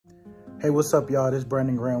Hey, what's up, y'all? This is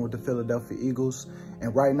Brandon Graham with the Philadelphia Eagles.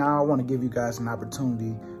 And right now, I want to give you guys an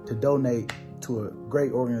opportunity to donate to a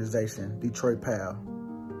great organization, Detroit PAL.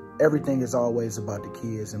 Everything is always about the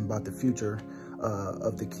kids and about the future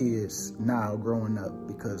of the kids now growing up,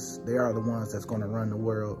 because they are the ones that's going to run the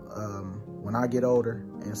world when I get older.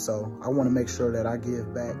 And so I want to make sure that I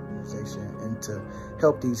give back to the organization and to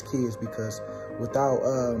help these kids, because without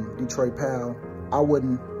Detroit PAL, I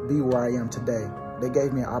wouldn't be where I am today. They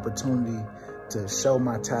gave me an opportunity to show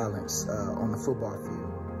my talents on the football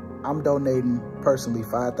field. I'm donating personally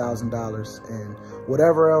 $5,000, and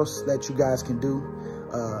whatever else that you guys can do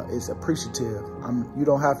is appreciative. You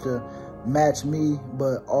don't have to match me,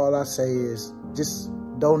 but all I say is just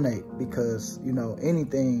donate, because, you know,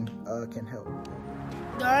 anything can help.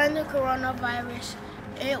 During the coronavirus,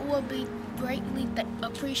 it would be greatly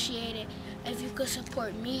appreciated if you could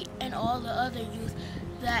support me and all the other youth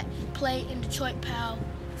that play in Detroit PAL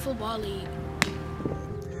Football League.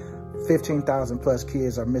 15,000 plus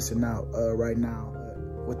kids are missing out right now.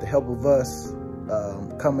 With the help of us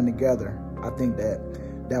coming together, I think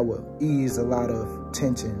that will ease a lot of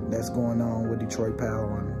tension that's going on with Detroit PAL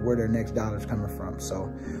and where their next dollar's coming from. So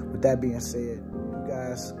with that being said, you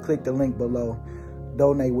guys click the link below,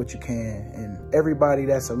 donate what you can. And everybody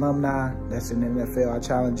that's alumni, that's in the NFL, I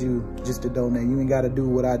challenge you just to donate. You ain't got to do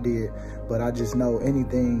what I did, but I just know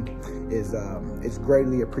anything is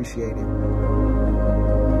greatly appreciated.